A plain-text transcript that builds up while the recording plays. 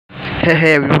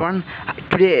Hey everyone,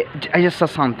 today I just saw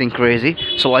something crazy,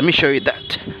 so let me show you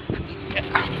that.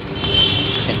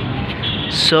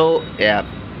 So yeah,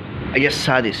 I just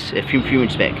saw this a few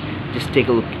minutes back. Just take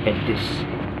a look at this.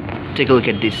 Take a look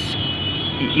at this.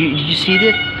 Did you see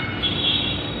that?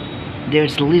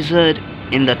 There's a lizard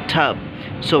in the tub.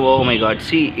 So oh my god,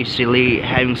 see, it's really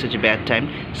having such a bad time.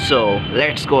 So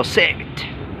let's go save it.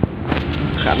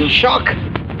 I'm in shock.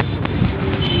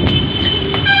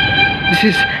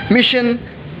 This is mission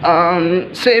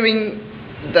saving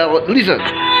the lizard.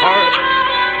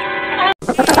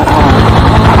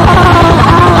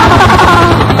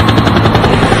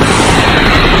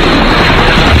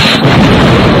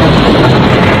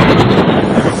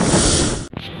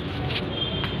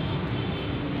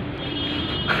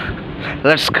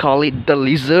 Let's call it the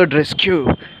lizard rescue.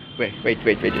 Wait.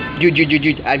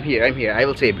 Dude, I'm here. I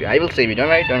will save you. Don't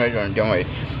worry.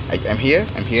 I'm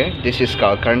here. This is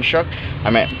called current shock.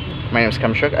 My name is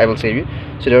current shock. I will save you.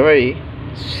 So don't worry.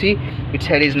 See, its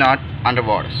head is not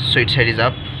underwater. So its head is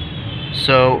up.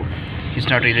 So he's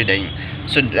not really dying.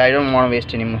 So I don't want to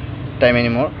waste any more time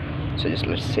anymore. So just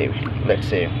let's save.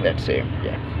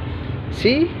 Yeah.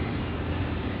 See?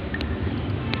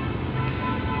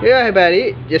 Yeah, hey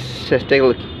buddy. Just take a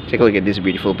look. Take a look at this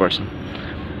beautiful person.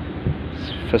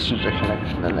 First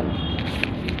introduction, and then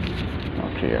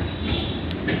okay. Here.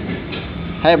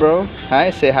 Hi, bro. Hi.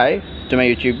 Say hi to my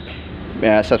YouTube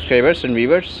subscribers and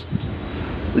viewers.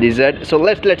 Lizard. So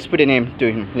let's put a name to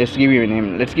him. Let's give him a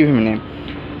name.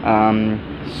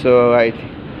 So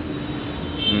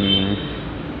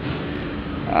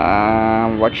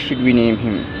what should we name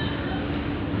him?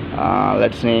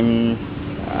 Let's name.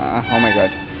 Oh my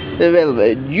God. Well,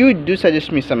 you do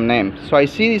suggest me some name. So I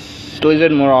see this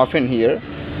lizard more often here.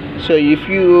 So if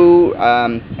you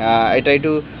I try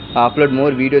to upload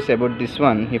more videos about this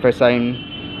one if I saw him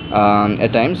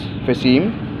at times, if I see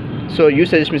him. So you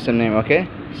suggest me some name, okay?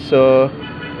 So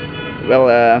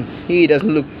well, he doesn't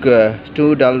look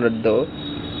too dull though.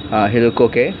 He look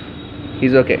okay.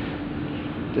 He's okay.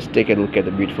 Just take a look at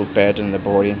the beautiful pattern in the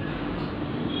body.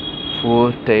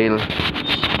 Full tail.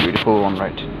 Beautiful one,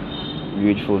 right?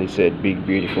 Beautiful lizard, big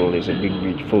beautiful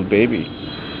baby.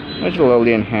 Such a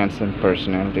lovely and handsome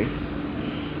personality.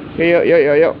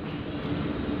 Yo.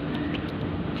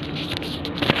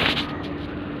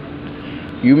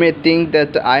 You may think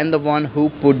that I am the one who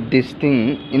put this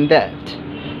thing in that,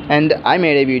 and I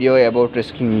made a video about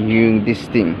rescuing this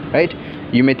thing, right?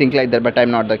 You may think like that, but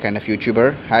I'm not that kind of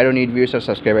YouTuber. I don't need views or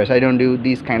subscribers. I don't do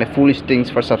these kind of foolish things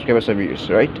for subscribers or views,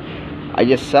 right? I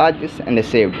just saw this and I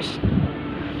saved this.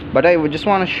 But I would just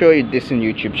want to show you this in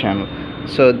YouTube channel.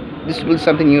 So this will be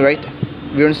something new, right?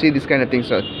 We don't see these kind of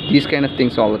things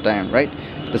all the time, right?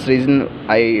 That's the reason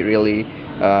I really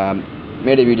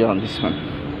made a video on this one.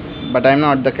 But I'm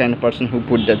not the kind of person who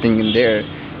put that thing in there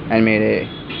and made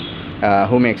a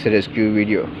who makes a rescue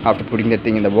video after putting that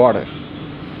thing in the water.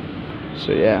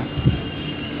 So yeah.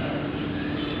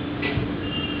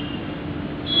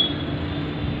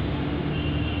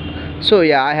 So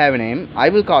yeah, I have a name. I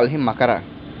will call him Makara.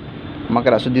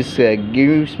 So this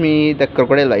gives me the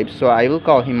crocodile vibes, so I will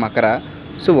call him Makara.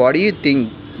 So what do you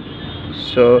think?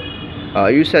 So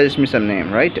you suggest me some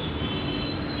name, right?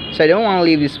 So I don't want to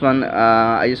leave this one.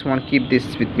 I just want to keep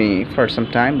this with me for some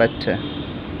time, but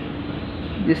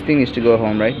this thing needs to go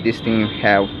home, right? This thing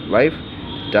have wife,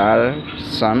 daughter,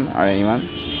 son, or anyone.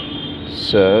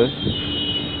 So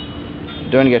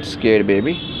don't get scared,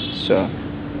 baby. So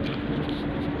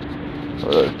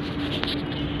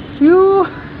you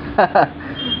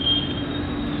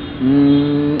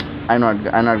I'm not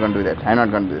gonna do that.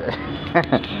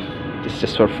 It's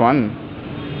just for fun.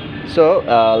 So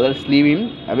let's leave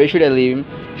him. Where should I leave him?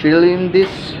 Should I leave him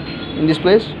in this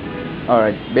place?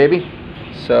 Alright, baby.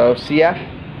 So see ya.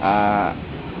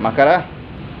 Makara,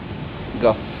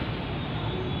 go.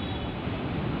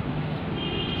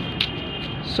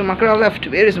 So Makara left.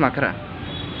 Where is Makara?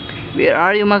 Where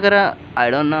are you, Makara? I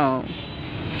don't know.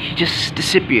 He just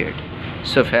disappeared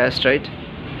so fast, right?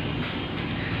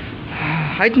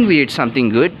 I think we did something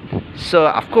good. So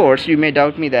of course you may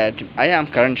doubt me that I am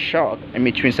current shock,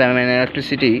 which means I am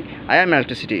electricity.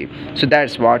 So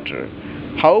that's water.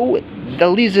 How the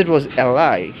lizard was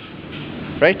alive,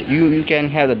 right? You can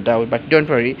have the doubt, but don't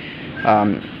worry.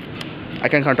 I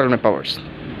can control my powers.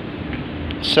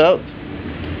 So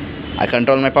I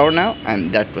control my power now,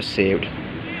 and that was saved.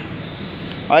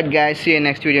 Alright guys, see you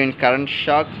next video in current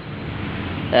shock,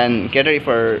 and get ready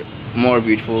for more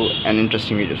beautiful and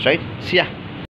interesting videos, right? See ya.